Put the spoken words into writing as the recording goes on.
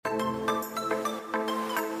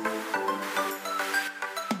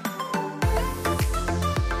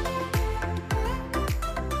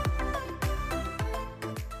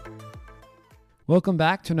Welcome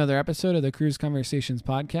back to another episode of the Cruise Conversations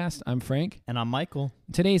podcast. I'm Frank. And I'm Michael.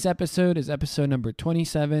 Today's episode is episode number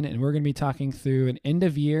 27, and we're going to be talking through an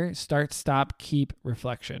end-of-year start, stop, keep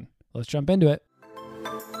reflection. Let's jump into it.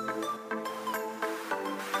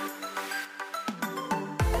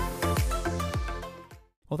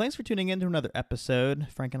 Well, thanks for tuning in to another episode.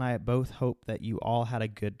 Frank and I both hope that you all had a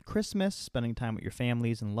good Christmas, spending time with your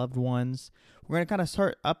families and loved ones. We're going to kind of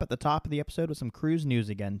start up at the top of the episode with some cruise news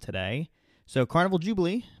again today. So Carnival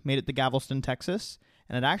Jubilee made it to Galveston, Texas,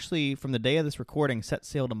 and it actually, from the day of this recording, set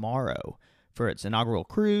sail tomorrow for its inaugural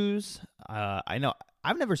cruise. I know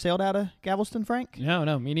I've never sailed out of Galveston, Frank.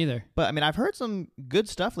 No, me neither. But, I mean, I've heard some good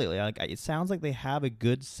stuff lately. Like, it sounds like they have a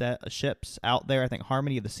good set of ships out there. I think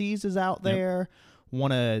Harmony of the Seas is out there. Yep.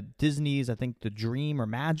 One of Disney's, I think, the Dream or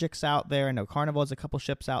Magic's out there. I know Carnival has a couple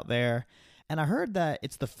ships out there. And I heard that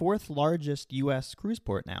it's the fourth largest U.S. cruise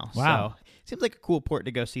port now. Wow. So it seems like a cool port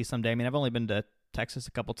to go see someday. I mean, I've only been to Texas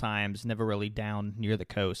a couple times, never really down near the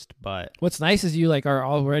coast. But what's nice is you are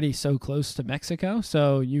already so close to Mexico,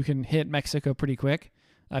 so you can hit Mexico pretty quick.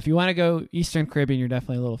 If you want to go Eastern Caribbean, you're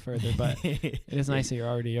definitely a little further, but it is nice that you're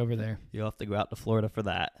already over there. You'll have to go out to Florida for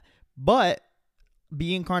that. But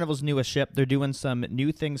being Carnival's newest ship, they're doing some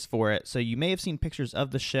new things for it. So you may have seen pictures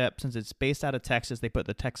of the ship. Since it's based out of Texas, they put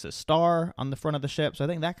the Texas Star on the front of the ship. So I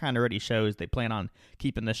think that kind of already shows they plan on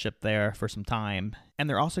keeping the ship there for some time. And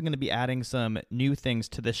they're also going to be adding some new things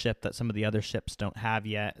to the ship that some of the other ships don't have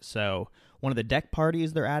yet. So one of the deck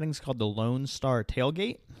parties they're adding is called the Lone Star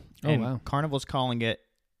Tailgate. And wow. Carnival's calling it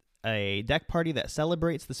a deck party that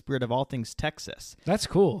celebrates the spirit of all things Texas. That's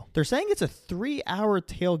cool. They're saying it's a 3-hour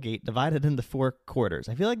tailgate divided into 4 quarters.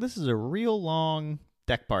 I feel like this is a real long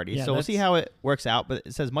deck party. Yeah, so we'll see how it works out. But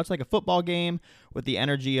it says much like a football game with the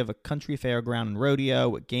energy of a country fairground and rodeo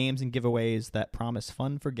with games and giveaways that promise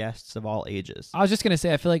fun for guests of all ages. I was just going to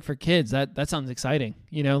say, I feel like for kids, that sounds exciting.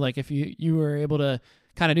 You know, like if you were able to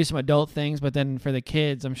kind of do some adult things, but then for the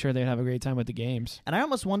kids, I'm sure they'd have a great time with the games. And I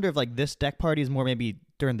almost wonder if like this deck party is more maybe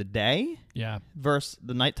during the day, versus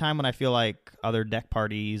the nighttime when I feel like other deck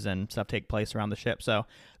parties and stuff take place around the ship. So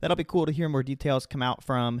that'll be cool to hear more details come out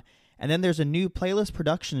from. And then there's a new playlist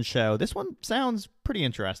production show. This one sounds pretty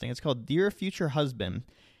interesting. It's called Dear Future Husband.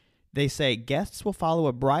 They say guests will follow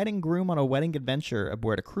a bride and groom on a wedding adventure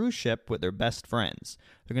aboard a cruise ship with their best friends.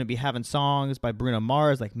 They're going to be having songs by Bruno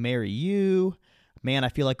Mars like Marry You, Man, I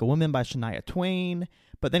Feel Like a Woman by Shania Twain.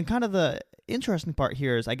 But then kind of the interesting part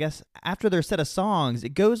here is, I guess, after their set of songs, it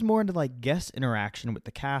goes more into like guest interaction with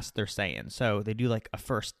the cast, they're saying. So they do like a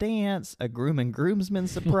first dance, a groom and groomsman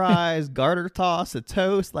surprise, garter toss, a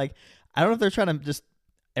toast. Like, I don't know if they're trying to just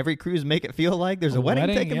every cruise make it feel like there's a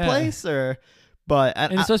wedding taking place or... But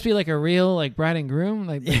and it's supposed to be like a real like bride and groom,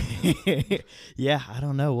 like yeah, I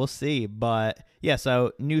don't know, we'll see. But yeah,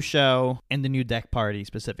 so new show and the new deck party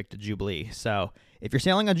specific to Jubilee. So if you're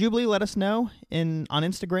sailing on Jubilee, let us know on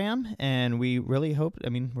Instagram, and we really hope. I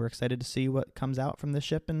mean, we're excited to see what comes out from this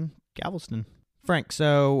ship in Galveston. Frank,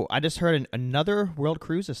 so I just heard another world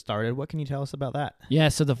cruise has started. What can you tell us about that? Yeah,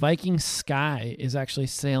 so the Viking Sky is actually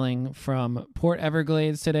sailing from Port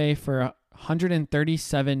Everglades today for a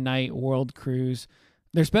 137-night world cruise.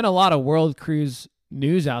 There's been a lot of world cruise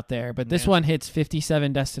news out there, but this one hits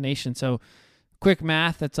 57 destinations. So quick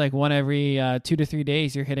math, that's like one every 2 to 3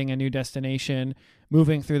 days you're hitting a new destination,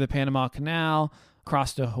 moving through the Panama Canal,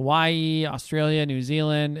 across to Hawaii, Australia, New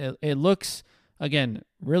Zealand. It looks, again,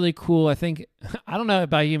 really cool. I think, I don't know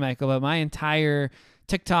about you, Michael, but my entire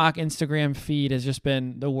TikTok, Instagram feed has just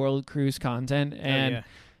been the world cruise content. And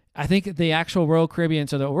I think the actual Royal Caribbean,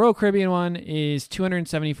 so the Royal Caribbean one is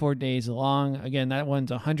 274 days long. Again, that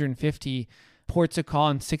one's 150 ports of call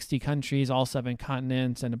in 60 countries, all 7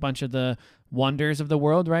 continents, and a bunch of the wonders of the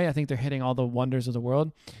world, right? I think they're hitting all the wonders of the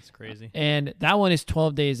world. That's crazy. And that one is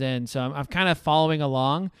 12 days in, so I'm kind of following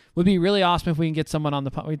along. Would be really awesome if we can get someone on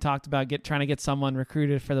we talked about trying to get someone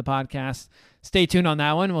recruited for the podcast. Stay tuned on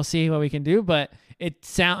that one. We'll see what we can do, but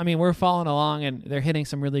we're following along, and they're hitting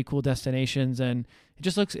some really cool destinations, and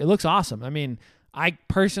it looks awesome. I mean, I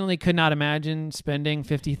personally could not imagine spending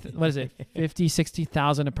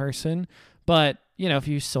 60,000 a person. But, you know, if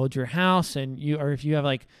you sold your house or if you have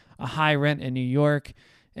like a high rent in New York,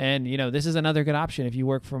 and, you know, this is another good option. If you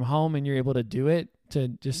work from home and you're able to do it, to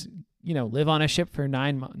just, you know, live on a ship for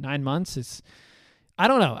 9 months, I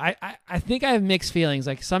don't know. I think I have mixed feelings.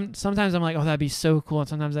 Like sometimes I'm like, oh, that'd be so cool. And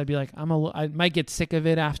sometimes I'd be like, I might get sick of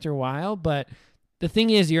it after a while, but the thing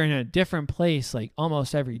is, you're in a different place like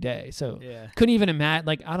almost every day. So couldn't even imagine,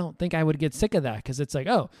 like, I don't think I would get sick of that, because it's like,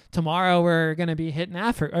 oh, tomorrow we're going to be hitting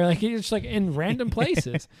Africa, or like it's just like in random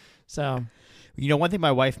places. So One thing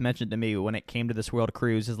my wife mentioned to me when it came to this world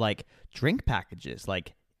cruise is like drink packages.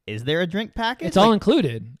 Like, is there a drink package? It's all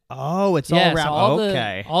included. Oh, it's all wrapped.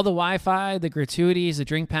 Okay. All the Wi-Fi, the gratuities, the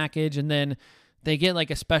drink package, and then they get like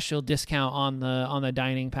a special discount on the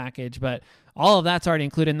dining package. But all of that's already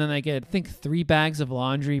included. And then they get, I think, 3 bags of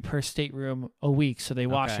laundry per stateroom a week. So they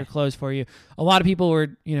wash your clothes for you. A lot of people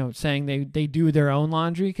were, saying they do their own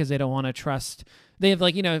laundry because they don't want to trust. They have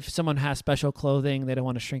if someone has special clothing, they don't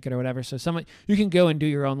want to shrink it or whatever. So you can go and do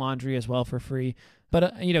your own laundry as well for free.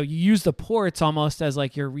 But, you use the ports almost as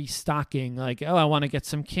like you're restocking, like, oh, I want to get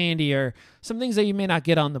some candy or some things that you may not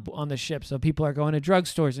get on the ship. So people are going to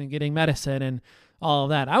drugstores and getting medicine and all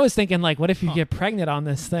of that. I was thinking, like, what if you get pregnant on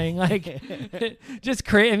this thing? Like, just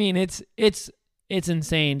crazy. I mean, it's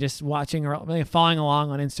insane just watching or following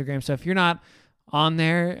along on Instagram. So if you're not on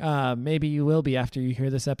there, maybe you will be after you hear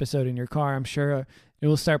this episode in your car. I'm sure it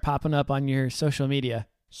will start popping up on your social media.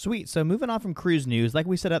 Sweet. So moving on from cruise news, like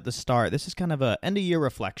we said at the start, this is kind of a end-of-year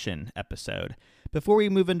reflection episode. Before we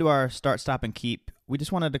move into our start, stop, and keep, we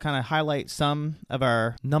just wanted to kind of highlight some of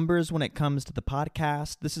our numbers when it comes to the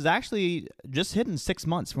podcast. This is actually just hitting 6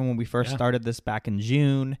 months from when we first started this back in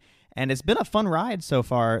June, and it's been a fun ride so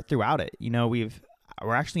far throughout it.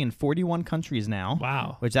 We're actually in 41 countries now.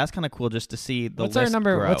 Wow. Which that's kind of cool just to see the list grow.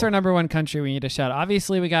 What's our number one country we need to shout out?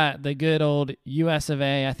 Obviously, we got the good old US of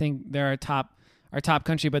A. I think they're our top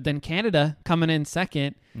country, but then Canada coming in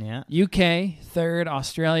second. Yeah. UK third,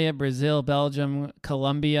 Australia, Brazil, Belgium,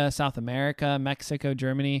 Colombia, South America, Mexico,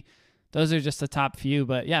 Germany. Those are just the top few,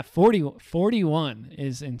 but yeah, 41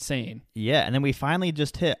 is insane. Yeah, and then we finally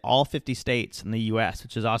just hit all 50 states in the U.S.,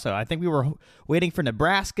 which is also, I think we were waiting for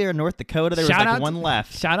Nebraska or North Dakota. There was one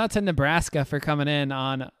left. Shout out to Nebraska for coming in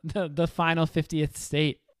on the final 50th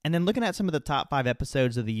state. And then looking at some of the top 5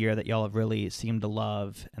 episodes of the year that y'all have really seemed to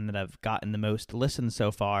love and that have gotten the most listens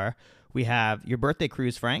so far, we have Your Birthday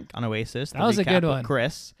Cruise, Frank, on Oasis. That was a good one.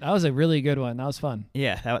 Chris. That was a really good one. That was fun.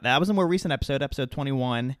 Yeah, that was a more recent episode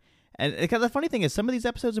 21. And the funny thing is some of these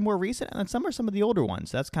episodes are more recent and some are some of the older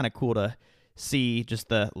ones. That's kind of cool to see just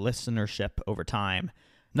the listenership over time.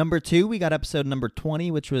 Number 2, we got episode number 20,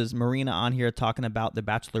 which was Marina on here talking about the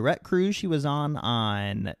Bachelorette cruise she was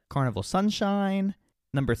on Carnival Sunshine.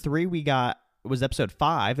 Number 3 was episode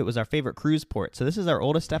 5. It was our favorite cruise port. So this is our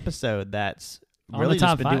oldest episode that's really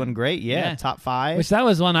just been doing great. Yeah, top 5. Which that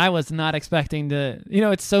was one I was not expecting to.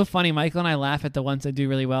 It's so funny. Michael and I laugh at the ones that do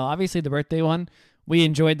really well. Obviously, the birthday one, we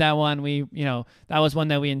enjoyed that one. That was one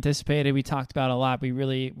that we anticipated. We talked about a lot. We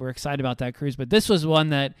really were excited about that cruise. But this was one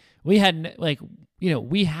that we had,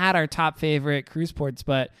 we had our top favorite cruise ports,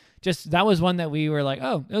 but just that was one that we were like,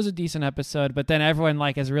 oh, it was a decent episode, but then everyone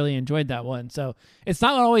has really enjoyed that one. So it's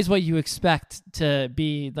not always what you expect to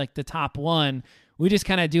be like the top one. We just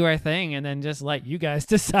kind of do our thing and then just let you guys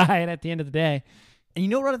decide at the end of the day. And you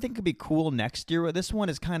know what I think could be cool next year? This one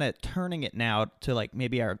is kind of turning it now to like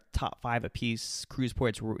maybe our top 5 apiece cruise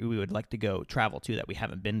ports where we would like to go travel to that we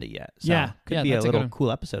haven't been to yet. So could be a little cool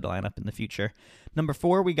episode to line up in the future. Number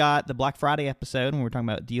 4, we got the Black Friday episode when we were talking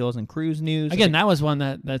about deals and cruise news. Again, that was one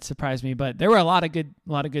that surprised me, but there were a lot of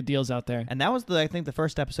good deals out there. And that was I think the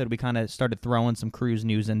first episode we kind of started throwing some cruise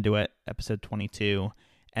news into it, episode 22.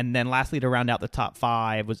 And then lastly, to round out the top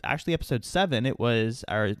 5 was actually episode 7. It was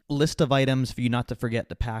our list of items for you not to forget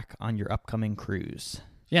to pack on your upcoming cruise.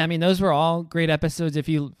 Yeah, I mean, those were all great episodes. If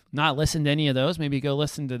you not listened to any of those, maybe go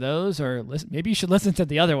listen to those, or maybe you should listen to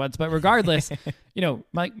the other ones. But regardless,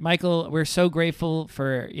 Michael, we're so grateful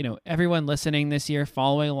for, everyone listening this year,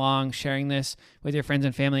 following along, sharing this with your friends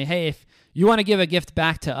and family. Hey, if you want to give a gift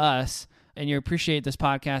back to us, and you appreciate this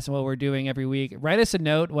podcast and what we're doing every week, write us a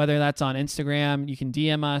note, whether that's on Instagram. You can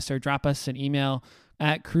DM us or drop us an email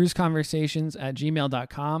at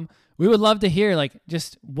cruiseconversations@gmail.com. We would love to hear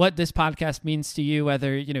just what this podcast means to you,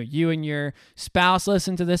 whether, you and your spouse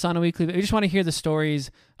listen to this on a weekly. We just want to hear the stories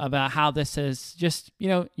about how this has just,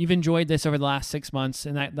 you've enjoyed this over the last 6 months,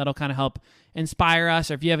 and that'll kind of help inspire us.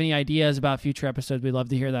 Or if you have any ideas about future episodes, we'd love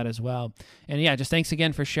to hear that as well. And yeah, just thanks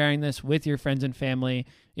again for sharing this with your friends and family.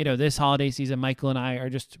 This holiday season, Michael and I are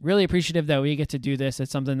just really appreciative that we get to do this.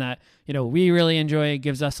 It's something that, we really enjoy. It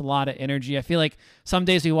gives us a lot of energy. I feel like some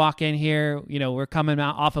days we walk in here, we're coming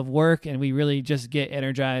out off of work and we really just get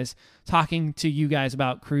energized talking to you guys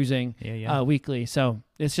about cruising weekly. So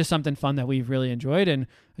it's just something fun that we've really enjoyed. And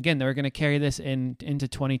again, we're going to carry this into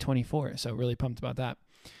 2024. So really pumped about that.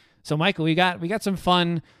 So Michael, we got some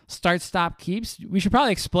fun start, stop, keeps. We should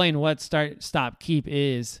probably explain what start, stop, keep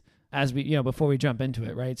is as we, before we jump into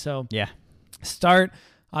it, right? So start,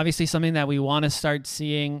 obviously something that we want to start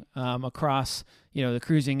seeing across, the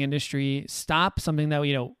cruising industry. Stop, something that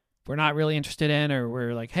we're not really interested in, or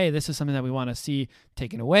we're like, hey, this is something that we want to see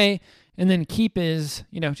taken away. And then keep is,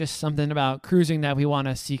 just something about cruising that we want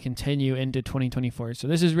to see continue into 2024. So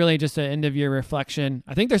this is really just an end of year reflection.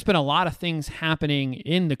 I think there's been a lot of things happening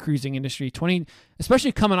in the cruising industry,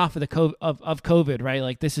 especially coming off of the COVID, right?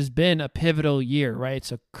 Like this has been a pivotal year, right?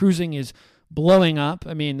 So cruising is blowing up.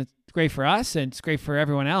 I mean, it's great for us and it's great for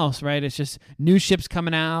everyone else, right? It's just new ships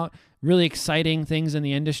coming out, really exciting things in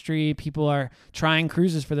the industry. People are trying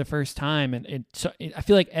cruises for the first time. And I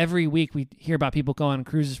feel like every week we hear about people going on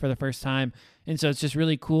cruises for the first time. And so it's just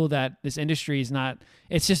really cool that this industry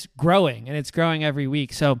it's just growing, and it's growing every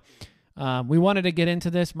week. So we wanted to get into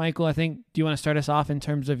this. Michael, do you want to start us off in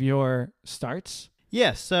terms of your starts?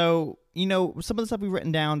 Yeah, so, some of the stuff we've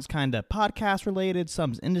written down is kind of podcast related,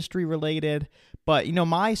 some's industry related, but,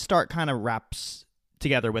 my start kind of wraps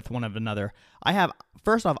together with one of another.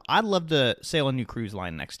 First off, I'd love to sail a new cruise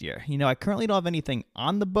line next year. I currently don't have anything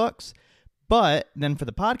on the books, but then for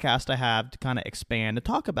the podcast, I have to kind of expand to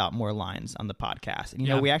talk about more lines on the podcast.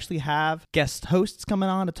 And, we actually have guest hosts coming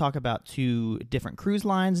on to talk about 2 different cruise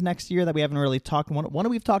lines next year that we haven't really talked. One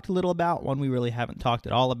we've talked a little about, one we really haven't talked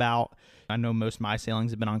at all about. I know most of my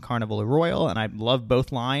sailings have been on Carnival or Royal, and I love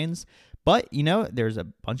both lines. But, there's a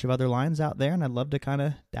bunch of other lines out there, and I'd love to kind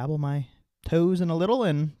of dabble my toes in a little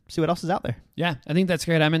and see what else is out there. Yeah, I think that's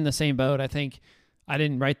great. I'm in the same boat. I think I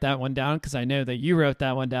didn't write that one down because I know that you wrote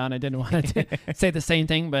that one down. I didn't want to say the same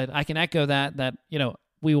thing, but I can echo that,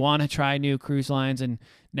 we want to try new cruise lines, and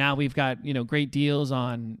now we've got, great deals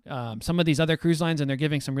on some of these other cruise lines, and they're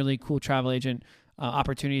giving some really cool travel agent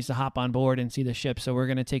opportunities to hop on board and see the ship. So we're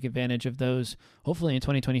going to take advantage of those hopefully in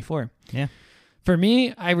 2024. Yeah. For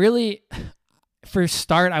me, for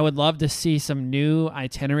start, I would love to see some new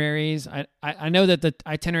itineraries. I know that the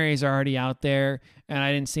itineraries are already out there, and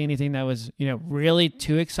I didn't see anything that was, really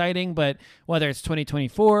too exciting, but whether it's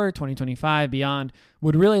 2024, 2025, beyond,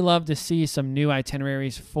 would really love to see some new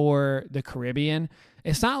itineraries for the Caribbean.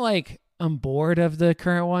 It's not like I'm bored of the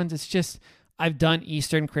current ones. It's just, I've done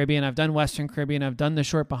Eastern Caribbean, I've done Western Caribbean, I've done the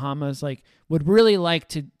short Bahamas, would really like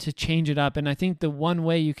to change it up. And I think the one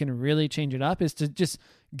way you can really change it up is to just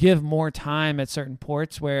give more time at certain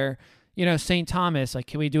ports where, St. Thomas,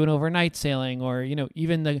 can we do an overnight sailing, or,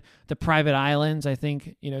 even the private islands. I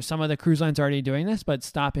think, some of the cruise lines are already doing this, but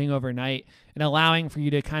stopping overnight and allowing for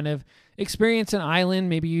you to kind of experience an island.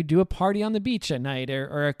 Maybe you do a party on the beach at night,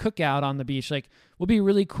 or a cookout on the beach, would be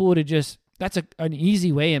really cool to just, that's an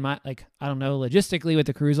easy way in my, I don't know, logistically with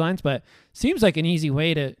the cruise lines, but seems like an easy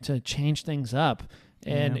way to change things up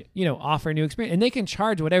and, offer a new experience. And they can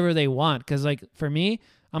charge whatever they want. Cause for me,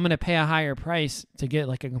 I'm going to pay a higher price to get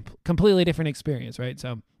a completely different experience. Right.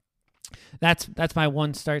 So that's my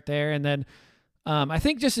one start there. And then I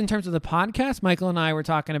think just in terms of the podcast, Michael and I were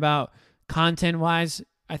talking about content wise,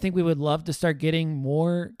 I think we would love to start getting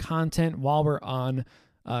more content while we're on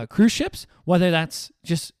cruise ships, whether that's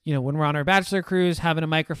just, when we're on our bachelor cruise, having a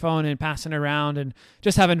microphone and passing it around and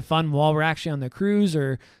just having fun while we're actually on the cruise,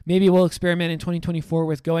 or maybe we'll experiment in 2024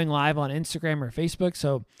 with going live on Instagram or Facebook.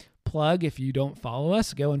 So plug, if you don't follow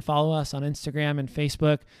us, go and follow us on Instagram and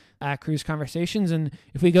Facebook at Cruise Conversations. And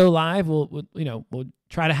if we go live, we'll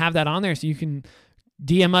try to have that on there so you can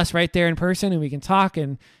DM us right there in person and we can talk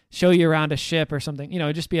and show you around a ship or something.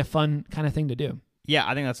 It'd just be a fun kind of thing to do. Yeah,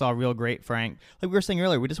 I think that's all real great, Frank. Like we were saying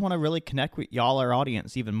earlier, we just want to really connect with y'all, our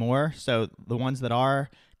audience, even more. So the ones that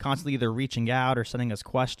are constantly either reaching out or sending us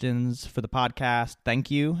questions for the podcast,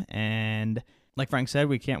 thank you. And like Frank said,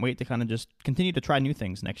 we can't wait to kind of just continue to try new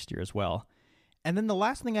things next year as well. And then the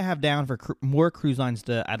last thing I have down for more cruise lines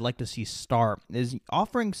I'd like to see start is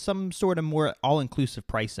offering some sort of more all-inclusive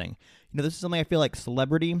pricing. This is something I feel like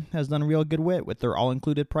Celebrity has done real good with their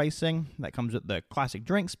all-included pricing. That comes with the classic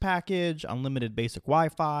drinks package, unlimited basic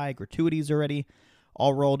Wi-Fi, gratuities already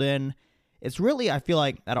all rolled in. It's really, I feel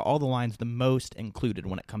like, out of all the lines, the most included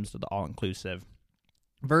when it comes to the all-inclusive.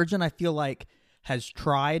 Virgin, I feel like, has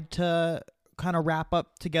tried to kind of wrap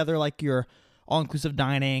up together your all-inclusive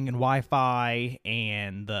dining and Wi-Fi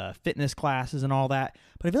and the fitness classes and all that.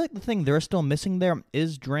 But I feel like the thing they're still missing there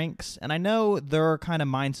is drinks. And I know their kind of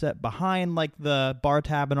mindset behind the bar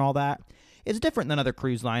tab and all that is different than other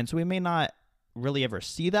cruise lines. So we may not really ever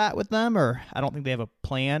see that with them, or I don't think they have a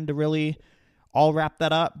plan to really all wrap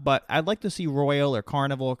that up. But I'd like to see Royal or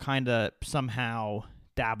Carnival kind of somehow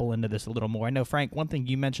dabble into this a little more. I know, Frank, one thing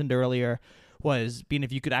you mentioned earlier was being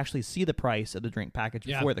if you could actually see the price of the drink package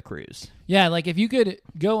before the cruise. Yeah, if you could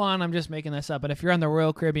go on, I'm just making this up, but if you're on the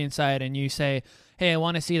Royal Caribbean side and you say, hey, I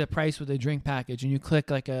want to see the price with the drink package, and you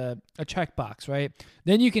click a checkbox, right?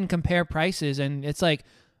 Then you can compare prices, and it's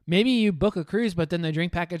maybe you book a cruise, but then the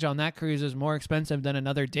drink package on that cruise is more expensive than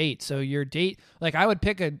another date. So your date, like I would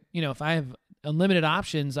pick if I have unlimited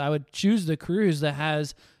options, I would choose the cruise that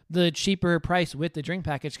has the cheaper price with the drink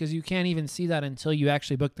package, because you can't even see that until you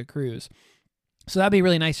actually book the cruise. So that'd be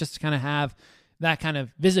really nice just to kind of have that kind of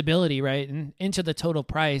visibility, right, and into the total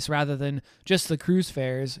price rather than just the cruise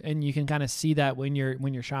fares, and you can kind of see that when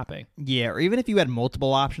you're shopping. Yeah, or even if you had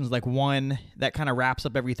multiple options, like one that kind of wraps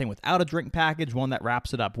up everything without a drink package, one that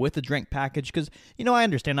wraps it up with a drink package, because I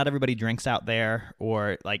understand not everybody drinks out there,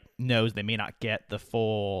 or like knows they may not get the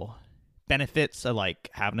full benefits of like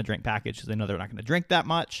having a drink package because they know they're not going to drink that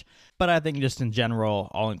much. But I think just in general,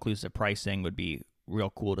 all-inclusive pricing would be real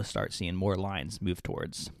cool to start seeing more lines move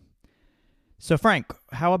towards. So Frank,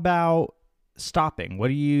 how about stopping? What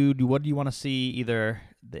do you want to see either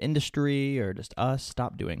the industry or just us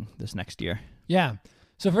stop doing this next year? Yeah.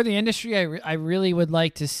 So for the industry, I really would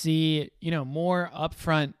like to see, more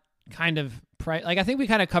upfront kind of price. Like I think we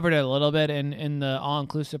kind of covered it a little bit in the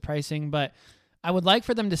all-inclusive pricing, but I would like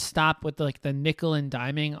for them to stop with the nickel and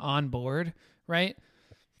diming on board, right?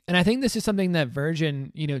 And I think this is something that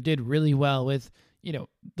Virgin, did really well with,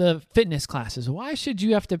 the fitness classes. Why should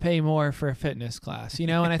you have to pay more for a fitness class?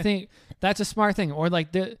 And I think that's a smart thing. Or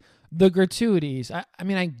like the gratuities. I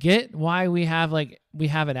mean, I get why we have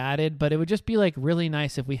it added, but it would just be really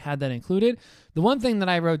nice if we had that included. The one thing that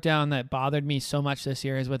I wrote down that bothered me so much this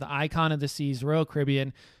year is with Icon of the Seas Royal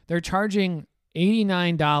Caribbean, they're charging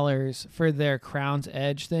 $89 for their Crown's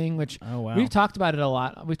Edge thing, which we've talked about it a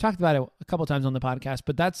lot. We've talked about it a couple times on the podcast,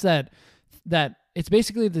 but that's that it's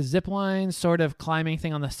basically the zip line sort of climbing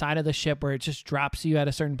thing on the side of the ship where it just drops you at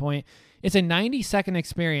a certain point. It's a 90-second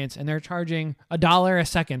experience, and they're charging $1 a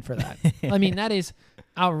second for that. I mean, that is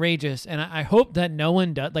outrageous, and I hope that no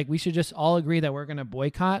one does. We should just all agree that we're going to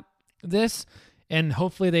boycott this, and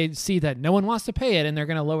hopefully they see that no one wants to pay it, and they're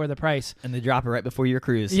going to lower the price. And they drop it right before your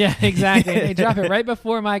cruise. Yeah, exactly. They drop it right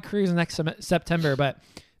before my cruise next September. But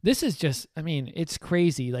this is just, it's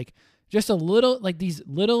crazy. Just a little, these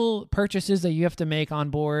little purchases that you have to make on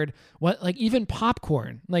board. Even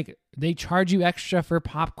popcorn. They charge you extra for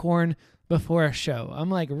popcorn before a show. I'm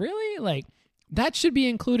like, really? That should be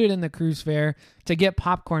included in the cruise fare to get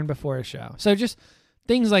popcorn before a show. So just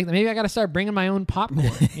things like that. Maybe I got to start bringing my own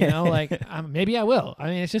popcorn, maybe I will.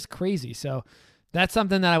 It's just crazy. So that's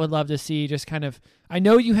something that I would love to see. Just kind of, I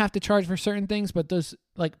know you have to charge for certain things, but those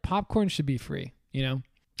popcorn should be free,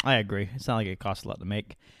 I agree. It's not like it costs a lot to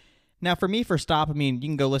make. Now, for me, for Stop, you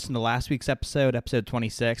can go listen to last week's episode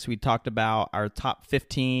 26. We talked about our top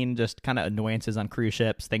 15, just kind of annoyances on cruise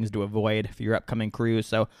ships, things to avoid for your upcoming cruise.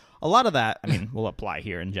 So a lot of that, will apply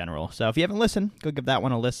here in general. So if you haven't listened, go give that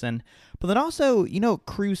one a listen. But then also,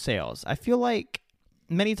 cruise sales. I feel like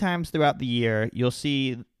many times throughout the year, you'll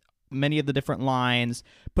see many of the different lines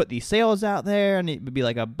put these sales out there, and it would be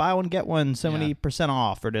like a buy one, get one, 70%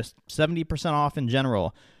 off, or just 70% off in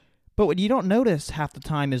general. But what you don't notice half the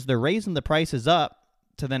time is they're raising the prices up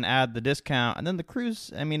to then add the discount, and then the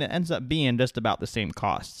cruise, it ends up being just about the same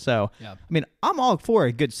cost. So, I'm all for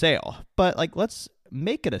a good sale, but let's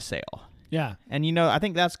make it a sale. Yeah. And, I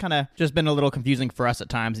think that's kind of just been a little confusing for us at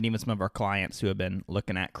times, and even some of our clients who have been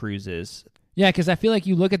looking at cruises. Yeah, because I feel like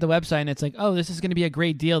you look at the website and it's like, oh, this is going to be a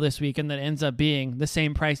great deal this week, and then it ends up being the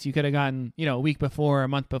same price you could have gotten, a week before or a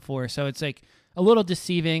month before. So it's a little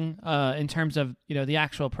deceiving in terms of, the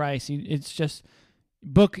actual price. It's just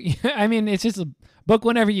book. It's just book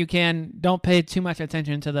whenever you can. Don't pay too much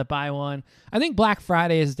attention to the buy one. I think Black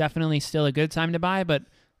Friday is definitely still a good time to buy, but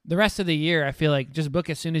the rest of the year, I feel like just book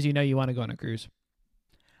as soon as you know you want to go on a cruise.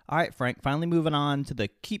 All right, Frank, finally moving on to the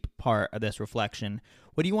keep part of this reflection.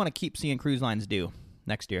 What do you want to keep seeing cruise lines do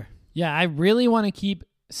next year? Yeah, I really want to keep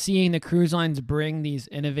seeing the cruise lines bring these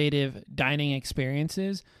innovative dining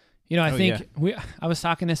experiences. I was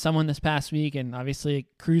talking to someone this past week, and obviously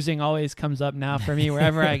cruising always comes up now for me.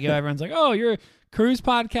 Wherever I go, everyone's like, oh, you're a cruise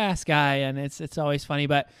podcast guy, and it's always funny.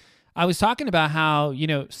 But I was talking about how,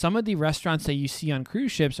 some of the restaurants that you see on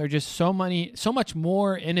cruise ships are just so much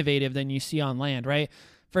more innovative than you see on land, right?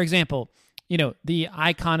 For example, the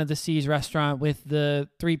Icon of the Seas restaurant with the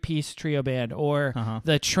 3-piece trio band, or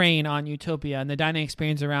the train on Utopia, and the dining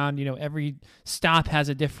experience around, every stop has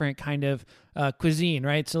a different kind of cuisine,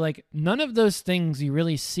 right? So none of those things you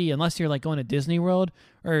really see unless you're going to Disney World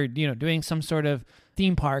or, doing some sort of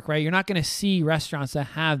theme park, right? You're not going to see restaurants that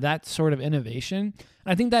have that sort of innovation.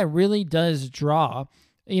 And I think that really does draw,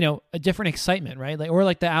 a different excitement, right?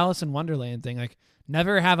 Or the Alice in Wonderland thing,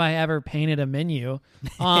 never have I ever painted a menu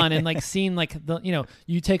on and seen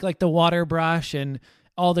you take the water brush and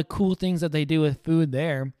all the cool things that they do with food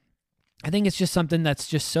there. I think it's just something that's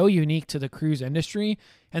just so unique to the cruise industry,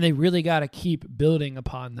 and they really got to keep building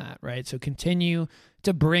upon that, right? So continue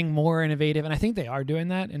to bring more innovative, and I think they are doing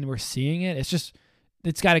that, and we're seeing it.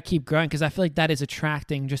 It's got to keep growing, because I feel like that is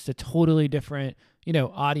attracting just a totally different,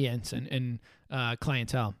 audience and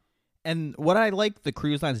clientele. And what I like the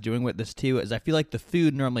cruise lines doing with this too is I feel like the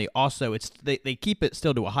food normally also they keep it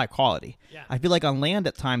still to a high quality. Yeah. I feel like on land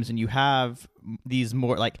at times, and you have these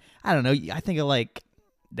more like, I don't know, I think of like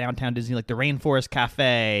downtown Disney, like the Rainforest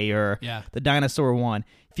Cafe or the Dinosaur one.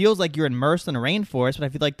 Feels like you're immersed in a rainforest, but I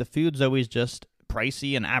feel like the food's always just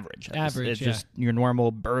pricey and average. It's just your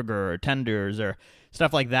normal burger or tenders or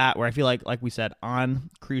stuff like that, where I feel like we said, on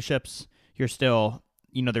cruise ships, you're still,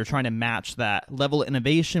 they're trying to match that level of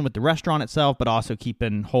innovation with the restaurant itself, but also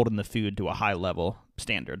holding the food to a high level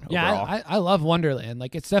standard overall. I love Wonderland.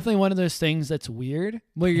 Like, it's definitely one of those things that's weird,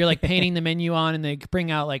 where you're like painting the menu on, and they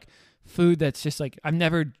bring out like food that's just like, I've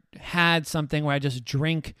never had something where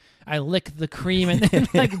I lick the cream and then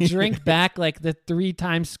like drink back like the 3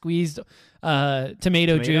 times squeezed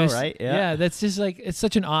tomato juice. Right? Yeah, that's just like, it's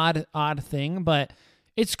such an odd thing, but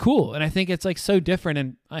it's cool. And I think it's like so different.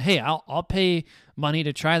 And hey, I'll pay money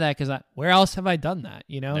to try that, because where else have I done that?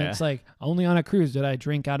 It's like only on a cruise did I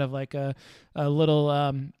drink out of like a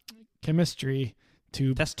little chemistry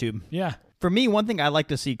tube. Test tube. Yeah. For me, one thing I'd like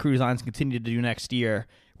to see cruise lines continue to do next year,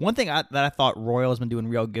 one thing that I thought Royal has been doing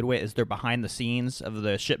real good with, is their behind the scenes of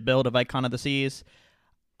the ship build of Icon of the Seas.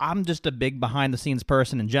 I'm just a big behind the scenes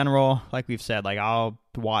person in general. Like we've said, like I'll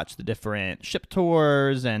watch the different ship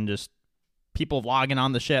tours and just people vlogging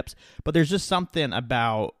on the ships, but there's just something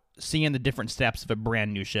about seeing the different steps of a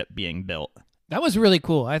brand new ship being built. That was really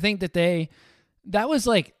cool. I think that was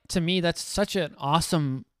like, to me, that's such an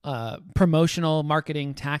awesome promotional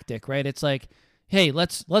marketing tactic, right? It's like, hey,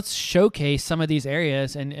 let's showcase some of these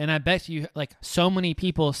areas, and I bet you like so many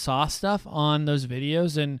people saw stuff on those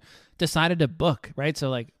videos and decided to book, right? So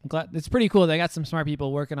like, I'm glad, it's pretty cool. They got some smart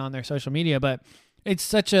people working on their social media, but it's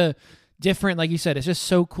such a different, like you said, it's just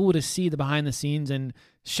so cool to see the behind the scenes and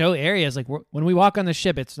show areas. Like when we walk on the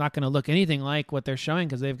ship, it's not going to look anything like what they're showing,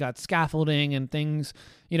 because they've got scaffolding and things,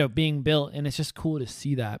 being built, and it's just cool to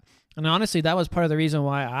see that. And honestly, that was part of the reason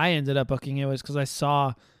why I ended up booking it, was because I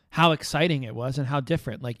saw how exciting it was and how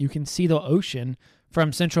different. Like, you can see the ocean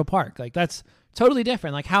from Central Park. Like, that's totally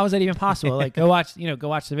different. Like, how is that even possible? Like, go watch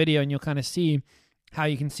the video, and you'll kind of see how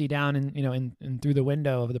you can see down and and through the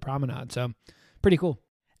window of the promenade. So pretty cool.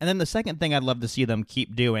 And then the second thing I'd love to see them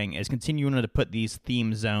keep doing is continuing to put these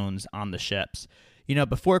theme zones on the ships.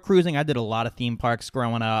 Before cruising, I did a lot of theme parks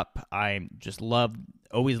growing up. I just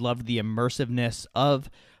always loved the immersiveness of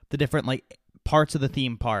the different like parts of the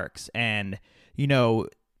theme parks. And,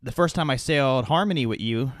 the first time I sailed Harmony with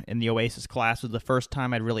you in the Oasis class was the first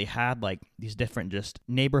time I'd really had like these different just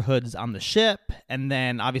neighborhoods on the ship. And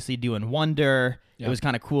then obviously doing Wonder, It was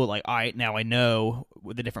kind of cool. Like, all right, now I know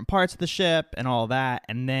the different parts of the ship and all that.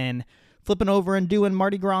 And then flipping over and doing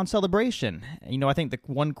Mardi Gras and Celebration. I think the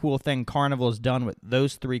one cool thing Carnival has done with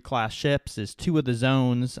those 3 class ships is 2 of the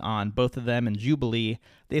zones on both of them in Jubilee,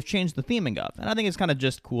 they've changed the theming of. And I think it's kind of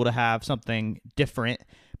just cool to have something different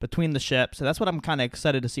between the ships. So that's what I'm kind of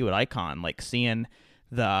excited to see with Icon, like seeing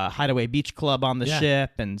the Hideaway Beach Club on the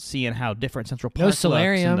ship and seeing how different Central Park looks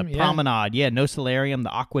and the promenade. Yeah, no solarium, the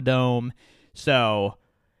Aquadome. So,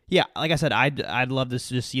 yeah, like I said, I'd love to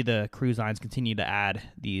just see the cruise lines continue to add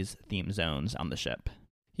these theme zones on the ship.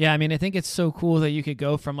 Yeah, I mean, I think it's so cool that you could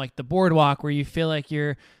go from like the boardwalk where you feel like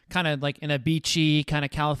you're kind of like in a beachy kind of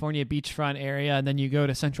California beachfront area, and then you go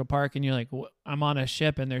to Central Park and you're like, I'm on a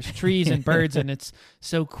ship and there's trees and birds and it's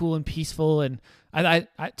so cool and peaceful. And I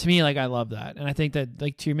to me, like, I love that. And I think that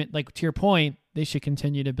like to your point, they should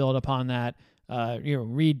continue to build upon that,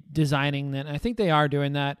 redesigning that. And I think they are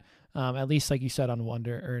doing that, at least like you said on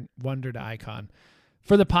Wonder to Icon.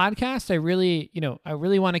 For the podcast, I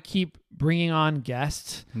really want to keep bringing on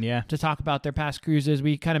guests to talk about their past cruises.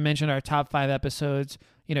 We kind of mentioned our top 5 episodes.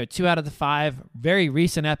 2 out of the 5 very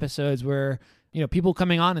recent episodes were, people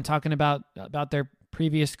coming on and talking about their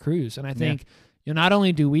previous cruise. And I think, not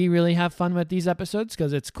only do we really have fun with these episodes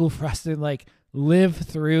because it's cool for us to like live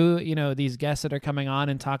through, these guests that are coming on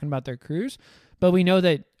and talking about their cruise, but we know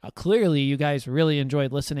that clearly you guys really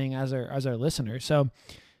enjoyed listening as our listeners. So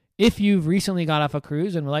if you've recently got off a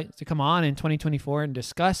cruise and would like to come on in 2024 and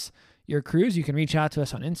discuss your cruise, you can reach out to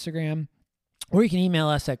us on Instagram, or you can email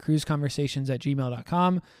us at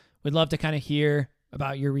cruiseconversations@gmail.com. We'd love to kind of hear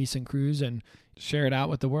about your recent cruise and share it out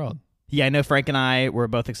with the world. Yeah, I know Frank and I were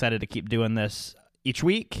both excited to keep doing this each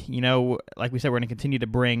week. Like we said, we're going to continue to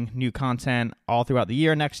bring new content all throughout the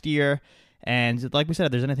year next year. And like we said,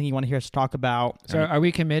 if there's anything you want to hear us talk about. So are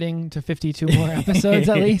we committing to 52 more episodes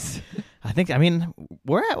at least? I mean,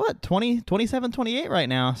 we're at what, 27, 28 right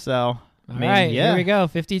now. So, all right, here we go.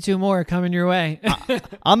 52 more coming your way.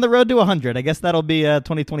 On the road to 100. I guess that'll be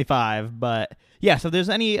 2025. But yeah, so if there's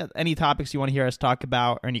any topics you want to hear us talk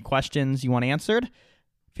about or any questions you want answered,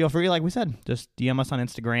 feel free, like we said, just DM us on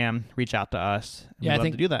Instagram, reach out to us. Yeah, we'd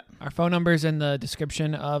love to do that. Our phone number's in the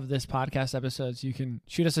description of this podcast episode, so you can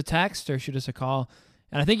shoot us a text or shoot us a call.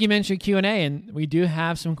 And I think you mentioned Q&A, and we do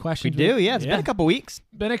have some questions. We do, yeah. It's been a couple weeks.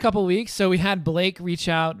 Been a couple weeks. So we had Blake reach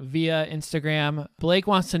out via Instagram. Blake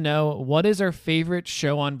wants to know, what is our favorite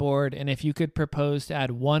show on board? And if you could propose to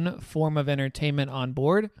add one form of entertainment on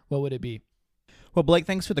board, what would it be? Well, Blake,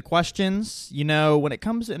 thanks for the questions. You know, when it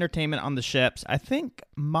comes to entertainment on the ships, I think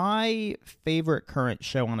my favorite current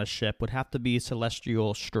show on a ship would have to be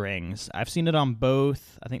Celestial Strings. I've seen it on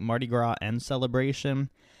both, I think, Mardi Gras and Celebration.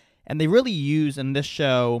 And they really use, in this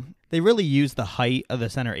show, the height of the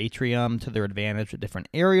center atrium to their advantage with different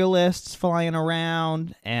aerialists flying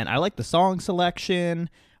around. And I like the song selection.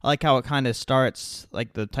 I like how it kind of starts,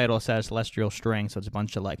 like the title says, Celestial Strings, so it's a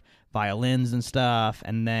bunch of like violins and stuff.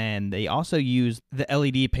 And then they also use the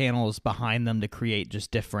LED panels behind them to create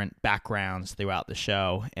just different backgrounds throughout the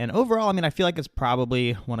show. And overall, I mean, I feel like it's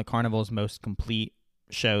probably one of Carnival's most complete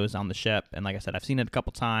shows on the ship. And like I said, I've seen it a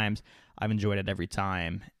couple times. I've enjoyed it every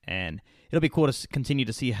time. And it'll be cool to continue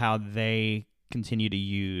to see how they continue to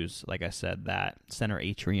use, like I said, that center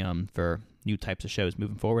atrium for new types of shows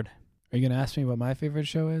moving forward. Are you going to ask me what my favorite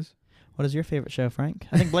show is? What is your favorite show, Frank?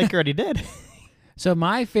 I think Blake already did. So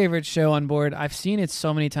my favorite show on board, I've seen it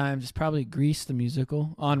so many times, it's probably Grease the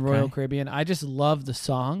Musical on Royal Caribbean. I just love the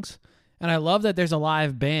songs. And I love that there's a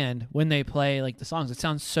live band when they play like the songs. It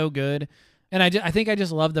sounds so good. And I think I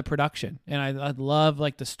just love the production. And I love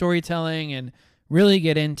like the storytelling and really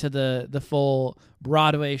get into the full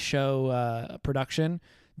Broadway show production.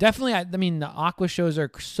 Definitely, I mean, the Aqua shows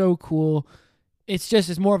are so cool.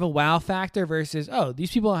 It's more of a wow factor versus, oh,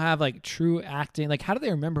 these people have like true acting. Like, how do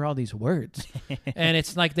they remember all these words? And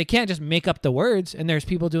it's like they can't just make up the words, and there's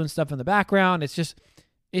people doing stuff in the background. It's just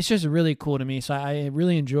really cool to me. So I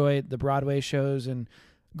really enjoy the Broadway shows, and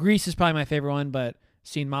Grease is probably my favorite one, but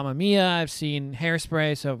seen Mamma Mia, I've seen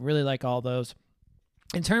Hairspray, so really like all those.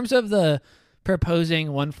 In terms of the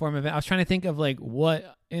proposing one form of it, I was trying to think of like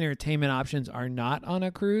what entertainment options are not on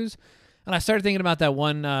a cruise. And I started thinking about that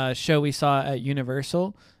one show we saw at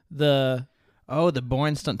Universal, the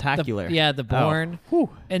Bourne Stuntacular. The Bourne. Oh.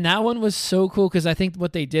 And that one was so cool because I think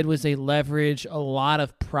what they did was they leveraged a lot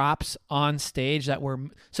of props on stage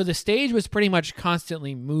so the stage was pretty much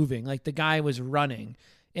constantly moving, like the guy was running.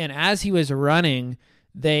 And as he was running,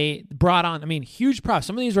 they brought on, huge props.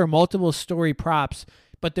 Some of these were multiple story props,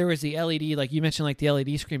 but there was the LED, like you mentioned, like the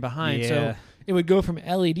LED screen behind. Yeah. So it would go from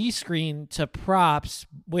LED screen to props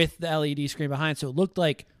with the LED screen behind. So it looked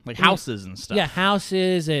like houses and stuff. Yeah,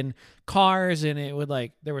 houses and cars, and it would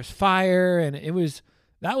there was fire, and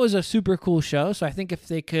that was a super cool show. So I think if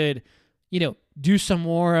they could, do some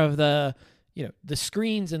more of the, the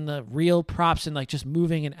screens and the real props and like just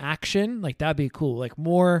moving in action, like that'd be cool. Like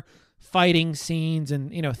more fighting scenes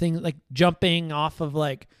and, things like jumping off of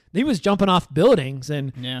he was jumping off buildings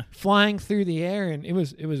and flying through the air, and it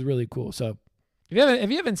was really cool. So if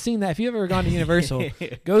you haven't seen that, if you've ever gone to Universal,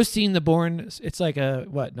 go see the Bourne. It's like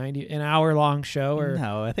an hour long show, or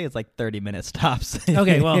no, I think it's like 30 minute stops.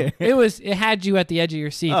 Okay, well, it had you at the edge of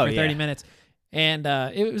your seat for 30 minutes, and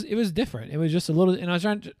it was different. It was just a little, and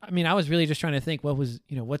I was really just trying to think what was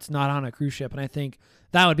what's not on a cruise ship, and I think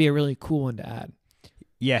that would be a really cool one to add.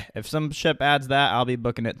 Yeah, if some ship adds that, I'll be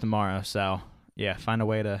booking it tomorrow. So yeah, find a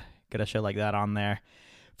way to get a show like that on there.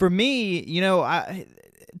 For me,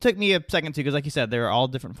 it took me a second too, because like you said, there are all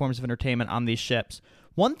different forms of entertainment on these ships.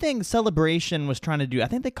 One thing Celebration was trying to do, I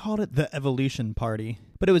think they called it the Evolution Party,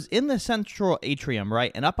 but it was in the central atrium,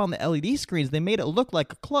 right? And up on the LED screens, they made it look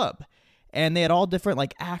like a club. And they had all different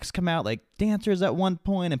acts come out, like dancers at one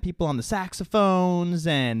point, and people on the saxophones,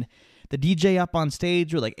 and the DJ up on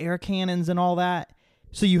stage with air cannons and all that.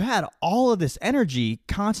 So you had all of this energy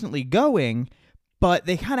constantly going, but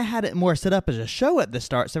they kind of had it more set up as a show at the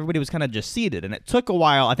start, so everybody was kind of just seated. And it took a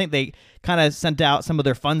while. I think they kind of sent out some of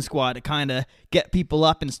their fun squad to kind of get people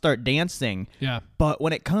up and start dancing. Yeah. But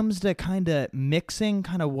when it comes to kind of mixing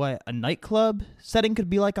kind of what a nightclub setting could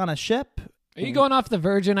be like on a ship. Are you going off the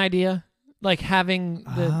Virgin idea? Like having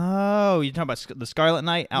the... Oh, you're talking about the Scarlet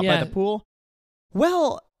Night out by the pool?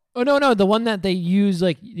 Well... Oh, no, the one that they use,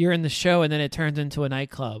 you're in the show and then it turns into a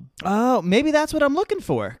nightclub. Oh, maybe that's what I'm looking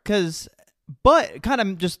for, because but kind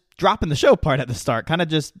of just dropping the show part at the start, kind of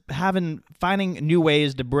just finding new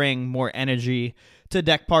ways to bring more energy to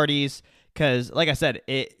deck parties. Because, like I said,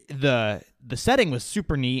 the setting was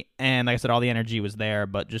super neat, and like I said, all the energy was there,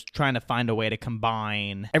 but just trying to find a way to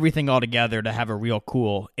combine everything all together to have a real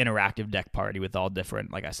cool interactive deck party with all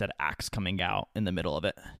different, like I said, acts coming out in the middle of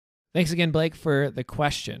it. Thanks again, Blake, for the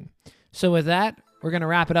question. So with that, we're going to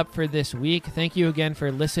wrap it up for this week. Thank you again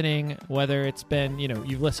for listening, whether it's been,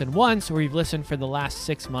 you've listened once or you've listened for the last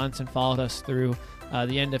 6 months and followed us through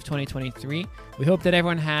the end of 2023. We hope that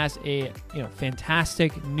everyone has a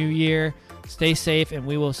fantastic new year. Stay safe, and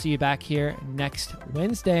we will see you back here next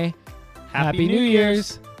Wednesday. Happy New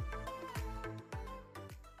Year's.